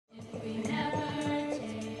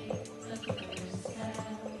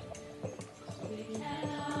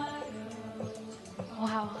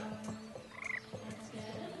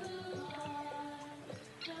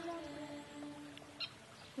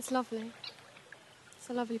It's lovely. It's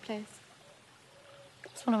a lovely place.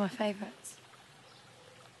 It's one of my favourites.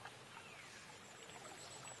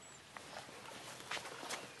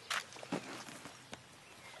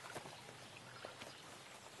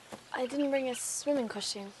 I didn't bring a swimming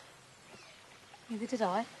costume. Neither did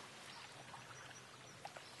I.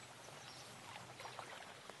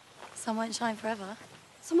 Sun won't shine forever.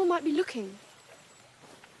 Someone might be looking.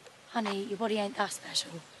 Honey, your body ain't that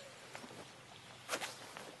special.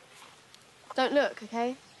 Don't look,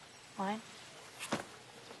 okay? Why?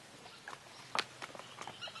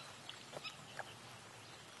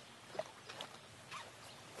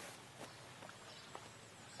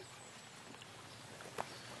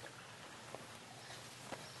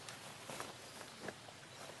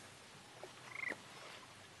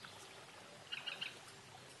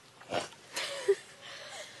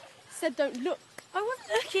 Said don't look. I wasn't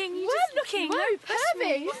looking. You weren't looking. No,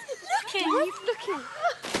 Pervy. Looking. You weren't looking.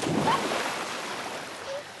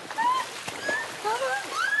 Come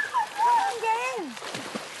on, get in.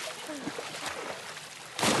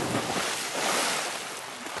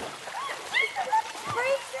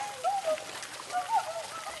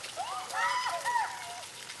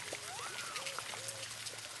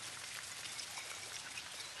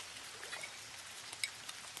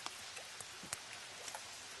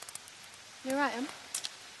 You're right, Em.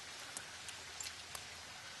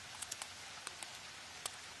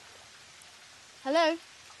 Hello?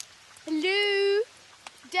 Hello?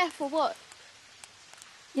 Deaf or what?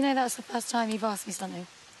 You know, that's the first time you've asked me something.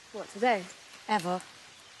 What, today? Ever.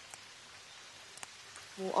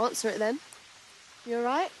 Well, answer it then. You all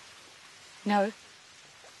right? No.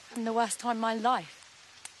 I'm the worst time of my life.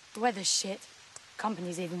 The weather's shit.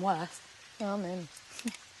 Company's even worse. Yeah, I'm in.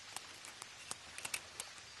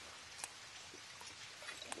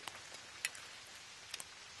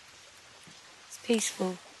 It's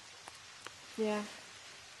peaceful. Yeah.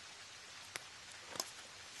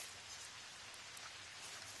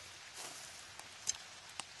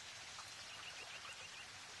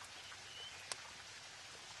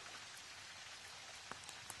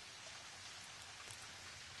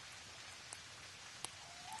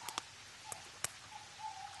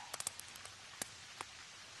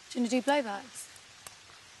 Do you want to do blowbacks?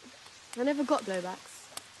 I never got blowbacks.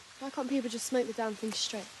 Why can't people just smoke the damn thing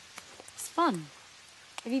straight? It's fun.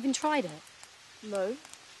 Have you even tried it? No.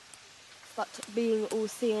 But being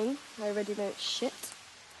all-seeing, I already know it's shit.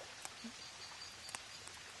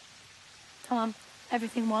 Come on,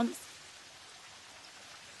 everything once.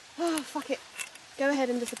 Oh, fuck it. Go ahead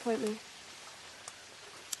and disappoint me.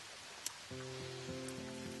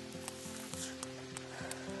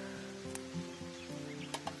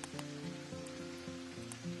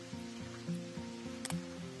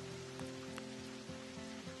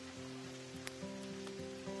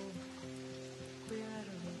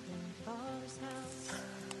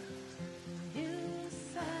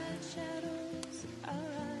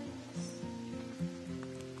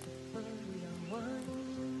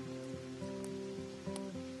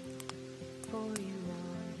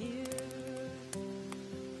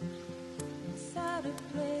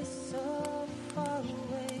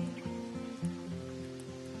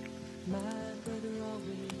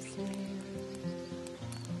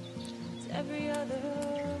 Every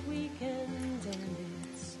other weekend, and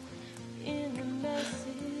it's in the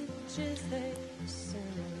messages they send.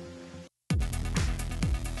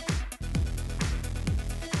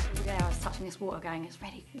 The day I was touching this water going,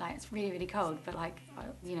 it's really, really cold, but like,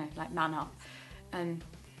 you know, like man up.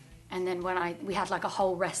 And then when we had like a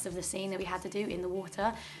whole rest of the scene that we had to do in the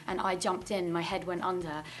water, and I jumped in, my head went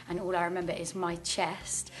under, and all I remember is my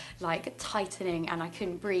chest like tightening and I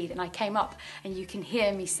couldn't breathe, and I came up and you can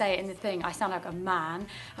hear me say it in the thing, I sound like a man.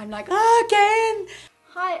 I'm like, ah, again!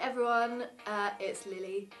 Hi everyone, it's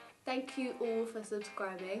Lily. Thank you all for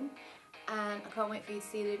subscribing, and I can't wait for you to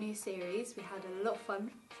see the new series. We had a lot of fun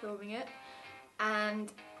filming it,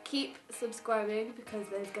 and keep subscribing because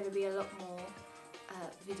there's going to be a lot more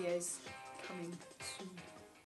videos coming